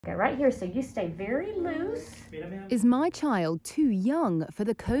Okay, right here, so you stay very loose. Is my child too young for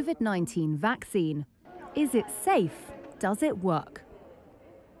the COVID-19 vaccine? Is it safe? Does it work?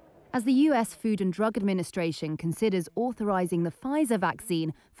 As the US Food and Drug Administration considers authorizing the Pfizer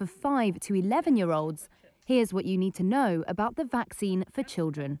vaccine for 5 to 11-year-olds, here's what you need to know about the vaccine for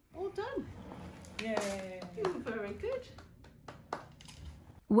children. All done. Yay. Very good.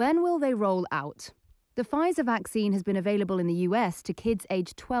 When will they roll out? The Pfizer vaccine has been available in the US to kids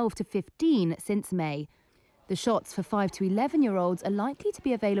aged 12 to 15 since May. The shots for 5 to 11-year-olds are likely to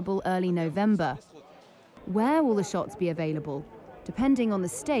be available early November. Where will the shots be available? Depending on the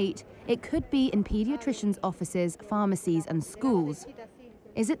state, it could be in pediatricians' offices, pharmacies and schools.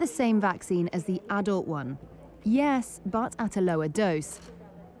 Is it the same vaccine as the adult one? Yes, but at a lower dose.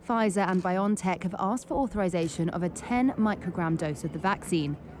 Pfizer and BioNTech have asked for authorization of a 10 microgram dose of the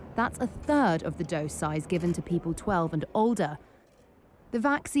vaccine. That's a third of the dose size given to people 12 and older. The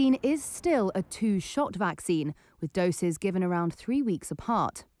vaccine is still a 2-shot vaccine, with doses given around 3 weeks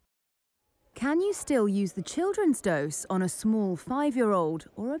apart. Can you still use the children's dose on a small 5-year-old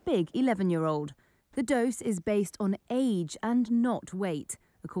or a big 11-year-old? The dose is based on age and not weight,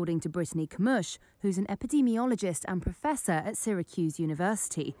 according to Brittany Kamush, who's an epidemiologist and professor at Syracuse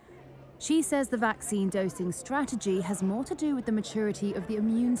University. She says the vaccine dosing strategy has more to do with the maturity of the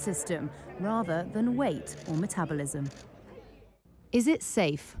immune system rather than weight or metabolism. Is it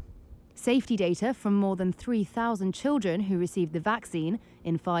safe? Safety data from more than 3,000 children who received the vaccine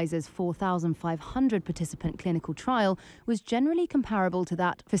in Pfizer's 4,500 participant clinical trial was generally comparable to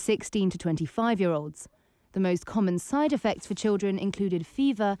that for 16 to 25-year-olds. The most common side effects for children included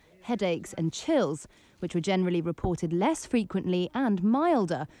fever, headaches and chills, which were generally reported less frequently and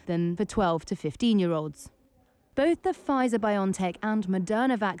milder than for 12 to 15-year-olds. Both the Pfizer-BioNTech and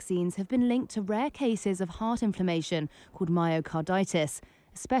Moderna vaccines have been linked to rare cases of heart inflammation called myocarditis,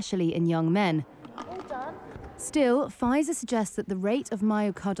 especially in young men. Still, Pfizer suggests that the rate of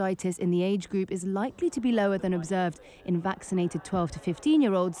myocarditis in the age group is likely to be lower than observed in vaccinated 12 to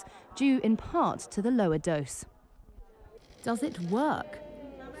 15-year-olds, due in part to the lower dose. Does it work?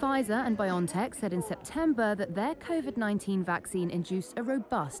 Pfizer and BioNTech said in September that their COVID-19 vaccine induced a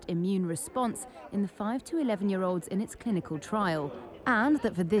robust immune response in the 5 to 11-year-olds in its clinical trial, and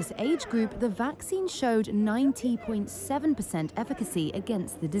that for this age group, the vaccine showed 90.7% efficacy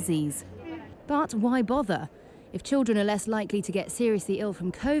against the disease. But why bother? If children are less likely to get seriously ill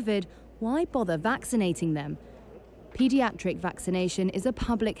from COVID, why bother vaccinating them? Pediatric vaccination is a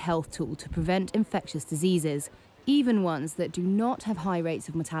public health tool to prevent infectious diseases, even ones that do not have high rates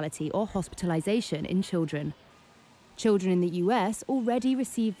of mortality or hospitalization in children. Children in the US already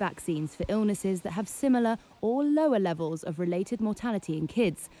receive vaccines for illnesses that have similar or lower levels of related mortality in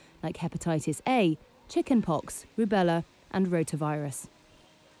kids, like hepatitis A, chickenpox, rubella, and rotavirus.